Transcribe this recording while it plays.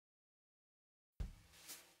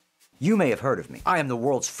You may have heard of me. I am the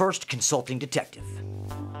world's first consulting detective.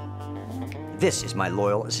 This is my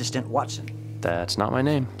loyal assistant, Watson. That's not my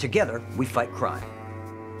name. Together, we fight crime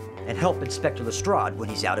and help Inspector Lestrade when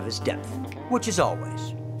he's out of his depth, which is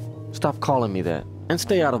always. Stop calling me that, and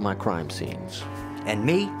stay out of my crime scenes. And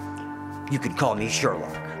me, you could call me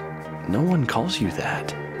Sherlock. No one calls you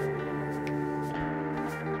that.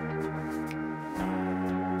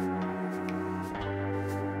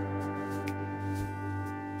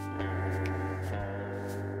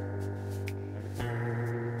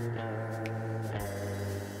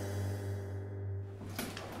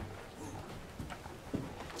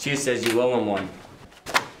 Chief says you owe him one.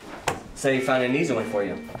 Said he found an easy one for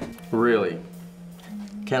you. Really?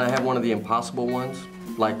 Can I have one of the impossible ones?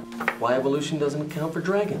 Like, why evolution doesn't account for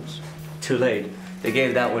dragons? Too late. They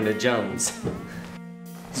gave that one to Jones.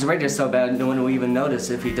 His radio's so bad, no one will even notice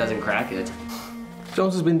if he doesn't crack it.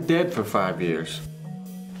 Jones has been dead for 5 years.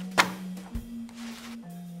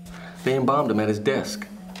 They embalmed him at his desk.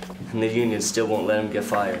 And the union still won't let him get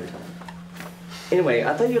fired. Anyway,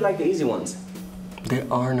 I thought you liked the easy ones. There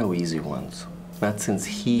are no easy ones. Not since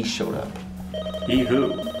he showed up. He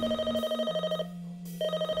who?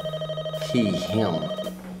 He, him.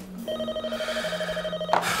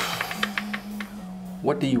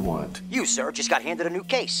 What do you want? You, sir, just got handed a new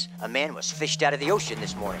case. A man was fished out of the ocean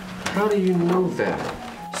this morning. How do you know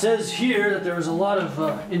that? Says here that there was a lot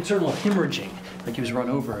of internal hemorrhaging, like he was run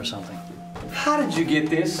over or something. How did you get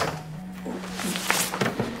this?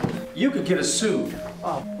 You could get us sued.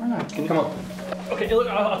 Oh, we're not. Come on. Okay, look,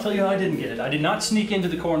 I'll tell you how I didn't get it. I did not sneak into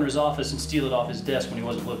the coroner's office and steal it off his desk when he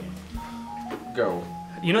wasn't looking. Go.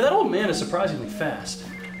 You know, that old man is surprisingly fast.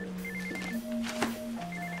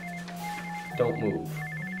 Don't move.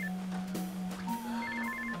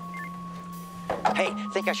 Hey,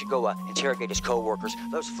 think I should go interrogate his co-workers.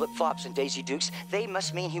 Those flip-flops and Daisy Dukes, they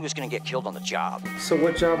must mean he was gonna get killed on the job. So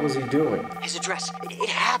what job was he doing? His address, it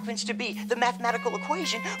happens to be the mathematical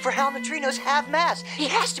equation for how neutrinos have mass. He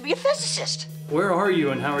has to be a physicist. Where are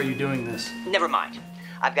you and how are you doing this? Never mind.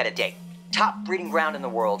 I've got a date. Top breeding ground in the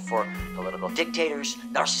world for political dictators,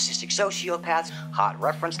 narcissistic sociopaths, hot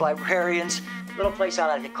reference librarians, little place I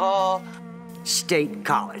like to call State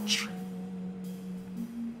College.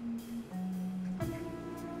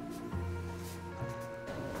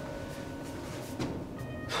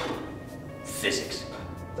 Physics,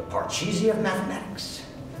 the Parcheesi of mathematics.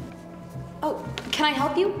 Oh, can I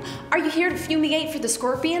help you? Are you here to fumigate for the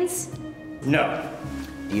scorpions? No.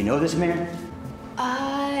 Do you know this man?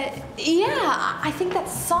 Yeah, I think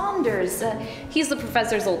that's Saunders. He's the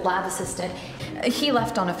professor's old lab assistant. He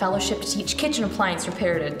left on a fellowship to teach kitchen appliance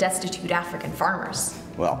repair to destitute African farmers.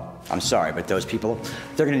 Well, I'm sorry, but those people,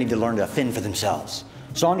 they're gonna need to learn to fend for themselves.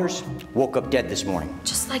 Saunders woke up dead this morning.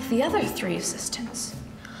 Just like the other 3 assistants.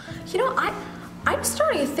 You know, I'm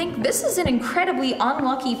starting to think this is an incredibly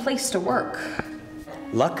unlucky place to work.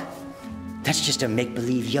 Luck? That's just a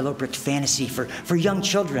make-believe yellow brick fantasy for young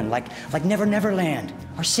children, like Never Never Land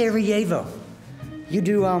or Sarajevo. You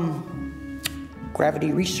do,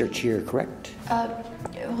 gravity research here, correct?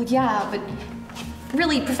 Well, yeah, but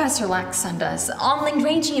really Professor Laxson does. On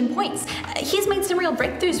Lagrangian points. He's made some real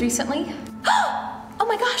breakthroughs recently. Oh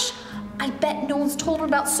my gosh! I bet no one's told him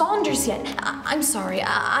about Saunders yet. I'm sorry,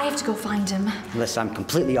 I have to go find him. Unless I'm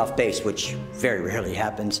completely off base, which very rarely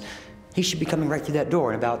happens, he should be coming right through that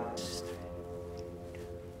door in about...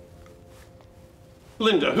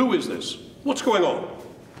 Linda, who is this? What's going on?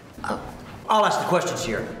 I'll ask the questions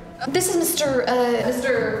here. This is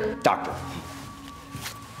Mr. Doctor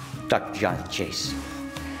Jonathan Chase.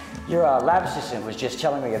 Your lab assistant was just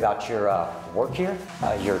telling me about your work here.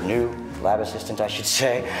 Your new lab assistant, I should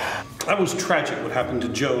say. That was tragic what happened to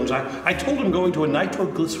Jones. I told him going to a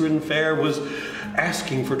nitroglycerin fair was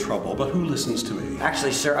asking for trouble, but who listens to me?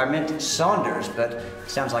 Actually, sir, I meant Saunders, but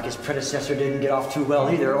sounds like his predecessor didn't get off too well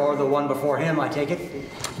either, or the one before him, I take it.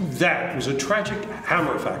 That was a tragic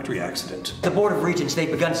hammer factory accident. The Board of Regents,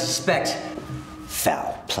 they've begun to suspect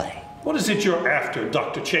foul play. What is it you're after,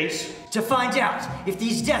 Dr. Chase? To find out if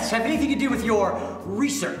these deaths have anything to do with your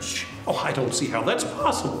research. Oh, I don't see how that's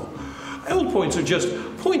possible. L points are just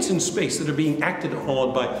points in space that are being acted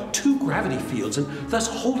on by 2 gravity fields and thus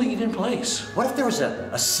holding it in place. What if there was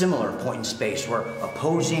a similar point in space where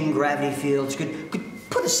opposing gravity fields could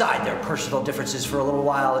put aside their personal differences for a little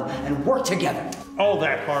while and work together? All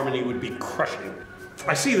that harmony would be crushing.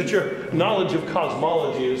 I see that your knowledge of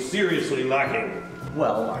cosmology is seriously lacking.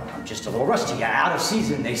 Well, I'm just a little rusty. Out of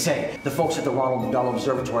season, they say. The folks at the Ronald McDonald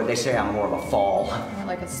Observatory, they say I'm more of a fall. More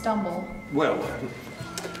like a stumble. Well,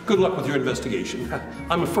 Good luck with your investigation.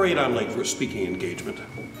 I'm afraid I'm late for a speaking engagement.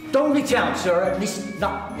 Don't leave town, sir. At least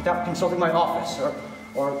not without consulting my office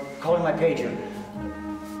or calling my pager.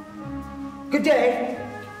 Good day.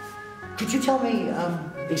 Could you tell me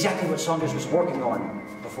exactly what Saunders was working on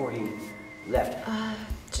before he left?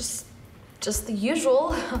 Just the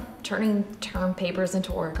usual. Turning term papers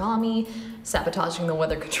into origami, sabotaging the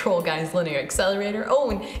weather control guy's linear accelerator. Oh,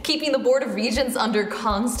 and keeping the Board of Regents under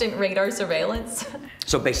constant radar surveillance.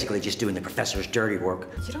 So basically just doing the professor's dirty work.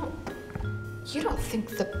 You don't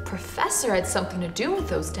think the professor had something to do with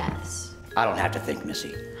those deaths? I don't have to think,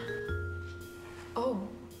 Missy. Oh,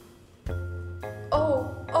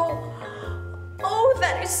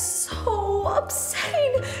 that is so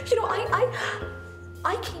upsetting. You know,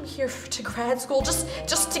 I came here to grad school just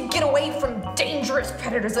to get away from dangerous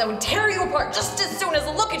predators that would tear you apart just as soon as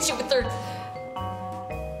look at you with their...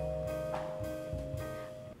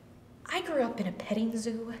 I grew up in a petting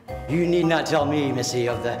zoo. You need not tell me, Missy,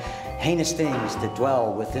 of the heinous things that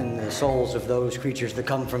dwell within the souls of those creatures that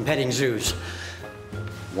come from petting zoos.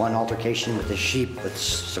 One altercation with the sheep with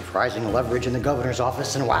surprising leverage in the governor's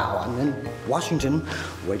office, and wow, I'm in Washington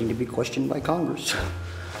waiting to be questioned by Congress.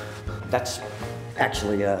 That's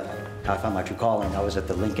actually how I found my true calling. I was at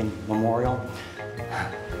the Lincoln Memorial,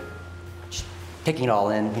 just taking it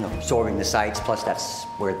all in, you know, absorbing the sights, plus that's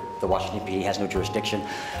where the Washington PD has no jurisdiction.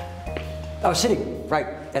 I was sitting right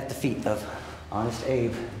at the feet of Honest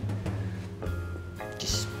Abe,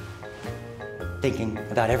 just thinking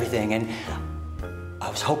about everything, and I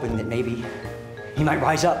was hoping that maybe he might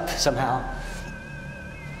rise up somehow.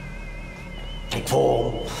 Take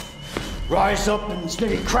form, rise up and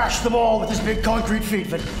maybe crash the wall with his big concrete feet.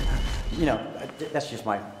 But, you know, that's just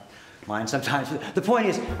my mind sometimes. The point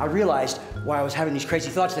is, I realized while I was having these crazy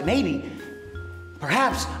thoughts that maybe,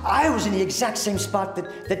 perhaps I was in the exact same spot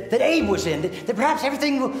that Abe was in, that perhaps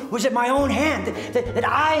everything was at my own hand, that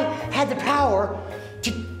I had the power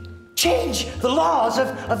to change the laws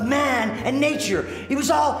of man and nature. It was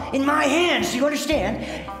all in my hands, do you understand?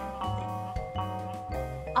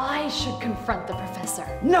 I should confront the professor.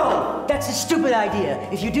 No, that's a stupid idea.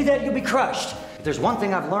 If you do that, you'll be crushed. If there's one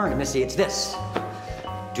thing I've learned, Missy, it's this.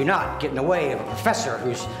 Do not get in the way of a professor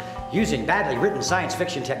who's using badly written science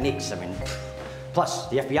fiction techniques. I mean, plus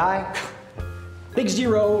the FBI, big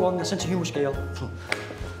zero on the sense of humor scale.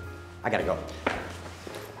 I gotta go.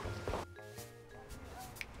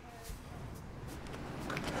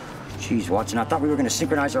 Jeez, Watson, I thought we were gonna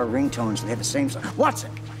synchronize our ringtones so they have the same sound.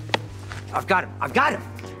 Watson! I've got him.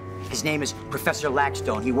 His name is Professor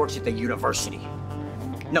Lackstone. He works at the university.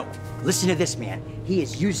 No, listen to this, man. He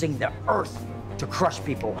is using the Earth to crush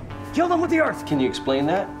people. Kill them with the Earth. Can you explain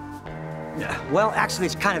that? Well, actually,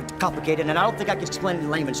 it's kind of complicated, and I don't think I can explain it in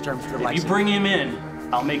layman's terms for If you bring him in,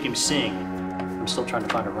 I'll make him sing. I'm still trying to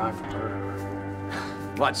find a rhyme for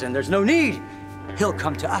murder. Watson, there's no need. He'll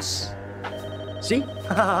come to us. See?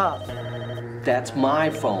 That's my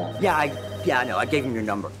phone. Yeah, I know. I gave him your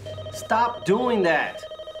number. Stop doing that.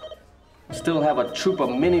 Still have a troop of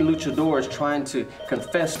mini luchadors trying to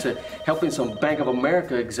confess to helping some Bank of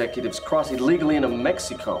America executives cross illegally into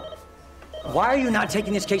Mexico. Why are you not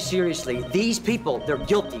taking this case seriously? These people, they're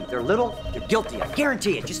guilty. They're little, they're guilty. I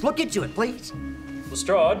guarantee it. Just look into it, please.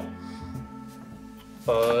 Lestrade?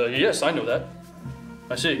 Yes, I know that.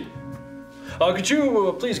 I see. Could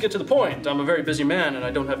you please get to the point? I'm a very busy man and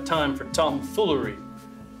I don't have time for tomfoolery.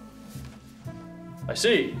 I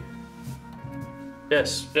see.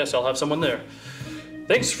 Yes, I'll have someone there.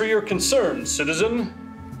 Thanks for your concern, citizen.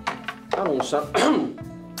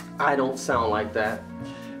 I don't sound like that.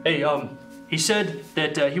 Hey, he said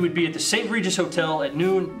that he would be at the St. Regis Hotel at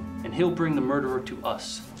noon and he'll bring the murderer to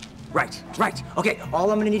us. Right. Okay, all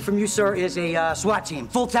I'm gonna need from you, sir, is a SWAT team.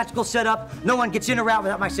 Full tactical setup. No one gets in or out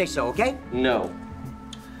without my say-so, okay? No.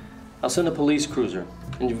 I'll send a police cruiser,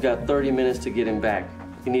 and you've got 30 minutes to get him back.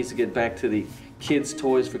 He needs to get back to the Kids'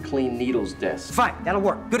 Toys for Clean Needles desk. Fine, that'll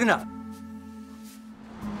work. Good enough.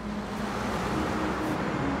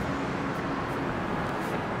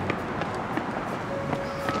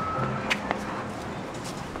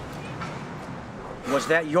 Was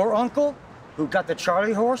that your uncle who got the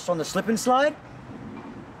Charlie horse on the slip and slide?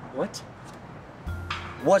 What?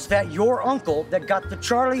 Was that your uncle that got the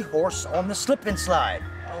Charlie horse on the slip and slide?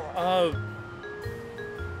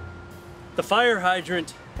 The fire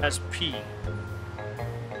hydrant has pee.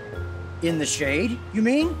 In the shade, you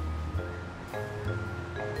mean?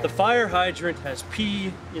 The fire hydrant has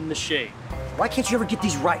pee in the shade. Why can't you ever get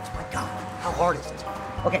these right? My God, how hard is it?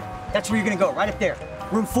 Okay, that's where you're gonna go, right up there.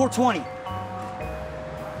 Room 420.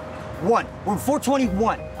 Room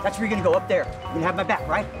 421. That's where you're gonna go, up there. You're gonna have my back,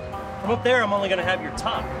 right? From up there, I'm only gonna have your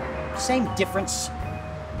top. Same difference.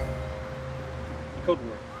 Code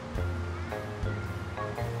word.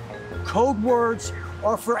 Code words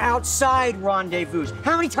are for outside rendezvous.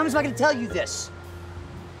 How many times am I gonna tell you this?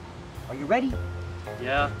 Are you ready?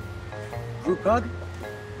 Yeah. Group hug?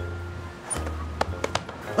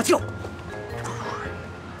 Let's go!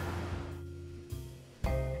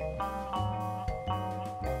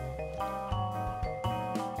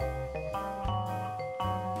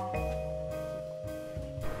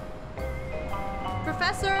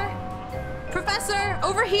 Professor,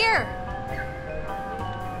 over here!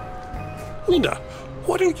 Linda,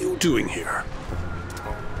 what are you doing here?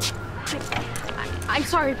 I'm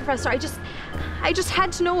sorry, Professor. I just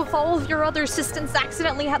had to know if all of your other assistants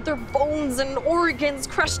accidentally had their bones and organs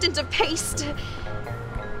crushed into paste.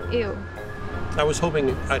 Ew. I was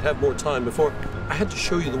hoping I'd have more time before I had to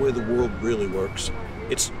show you the way the world really works.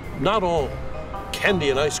 It's not all candy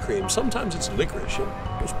and ice cream. Sometimes it's licorice and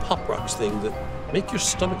those Pop Rocks things that make your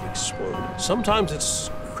stomach explode. Sometimes it's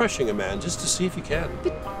crushing a man just to see if you can.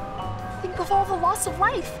 But think of all the loss of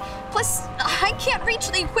life. Plus, I can't reach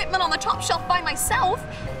the equipment on the top shelf by myself.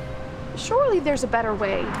 Surely there's a better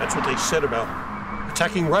way. That's what they said about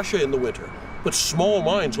attacking Russia in the winter. But small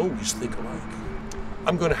minds always think alike.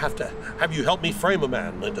 I'm going to have you help me frame a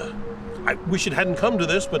man, Linda. I wish it hadn't come to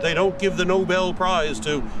this, but they don't give the Nobel Prize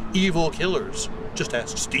to evil killers. Just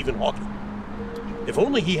ask Stephen Hawking. If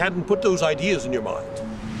only he hadn't put those ideas in your mind.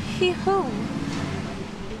 He who?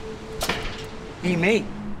 Be me.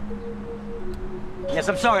 Yes,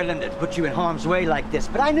 I'm sorry, Linda, to put you in harm's way like this,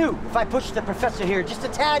 but I knew if I pushed the professor here just a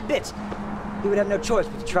tad bit, he would have no choice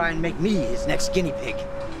but to try and make me his next guinea pig.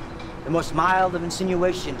 The most mild of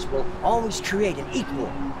insinuations will always create an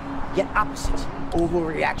equal, yet opposite,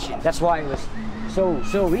 overreaction. That's why it was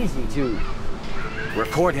so easy to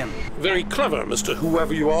record him. Very clever, Mr.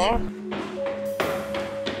 Whoever you are.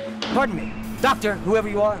 Pardon me, Doctor, whoever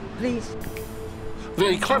you are, please.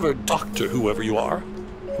 Very clever, Doctor, whoever you are.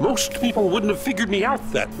 Most people wouldn't have figured me out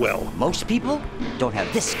that well. Most people don't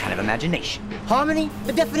have this kind of imagination. Harmony,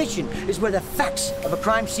 the definition, is where the facts of a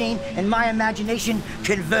crime scene and my imagination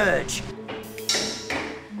converge.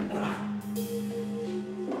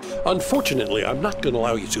 Unfortunately, I'm not going to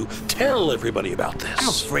allow you to tell everybody about this. I'm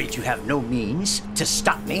afraid you have no means to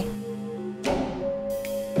stop me.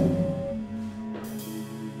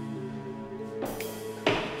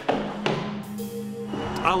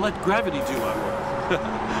 I'll let gravity do my work.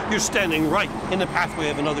 You're standing right in the pathway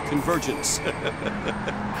of another convergence.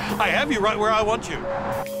 I have you right where I want you.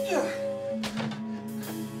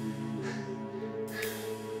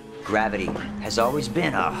 Gravity has always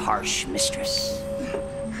been a harsh mistress.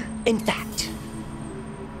 In fact,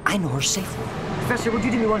 I know her safely. Professor, would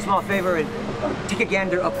you do me one small favor and take a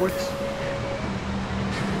gander upwards?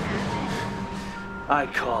 I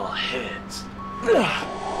call heads.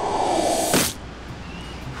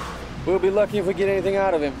 We'll be lucky if we get anything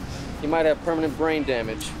out of him. He might have permanent brain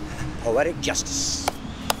damage. Poetic justice.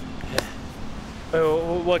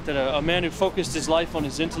 What, that a man who focused his life on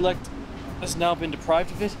his intellect has now been deprived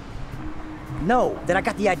of it? No, that I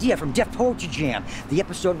got the idea from Def Poetry Jam. The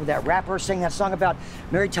episode where that rapper sang that song about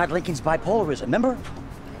Mary Todd Lincoln's bipolarism, remember?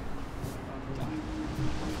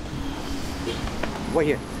 Wait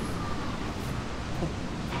here.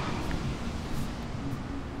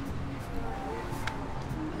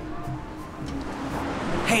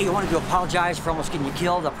 Hey, I wanted to apologize for almost getting you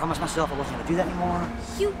killed. I promised myself I wasn't gonna do that anymore.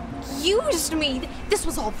 You used me. This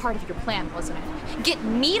was all part of your plan, wasn't it? Get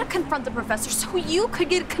me to confront the professor so you could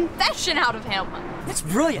get a confession out of him. That's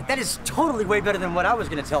brilliant. That is totally way better than what I was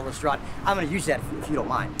gonna tell Lestrade. I'm gonna use that if you don't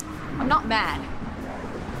mind. I'm not mad.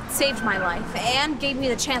 It saved my life and gave me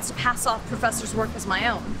the chance to pass off Professor's work as my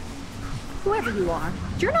own. Whoever you are,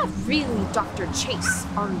 you're not really Dr. Chase,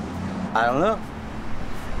 are you? I don't know.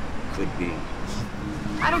 Could be.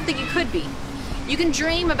 I don't think you could be. You can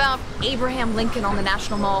dream about Abraham Lincoln on the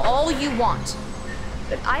National Mall all you want.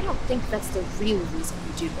 But I don't think that's the real reason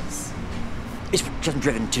you do this. It's because I'm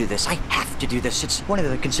driven to this. I have to do this. It's one of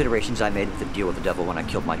the considerations I made with the deal with the devil when I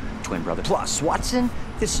killed my twin brother. Plus, Watson,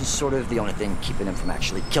 this is sort of the only thing keeping him from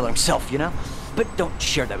actually killing himself, you know? But don't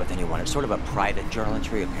share that with anyone. It's sort of a private journal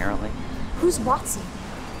entry, apparently. Who's Watson?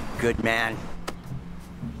 Good man.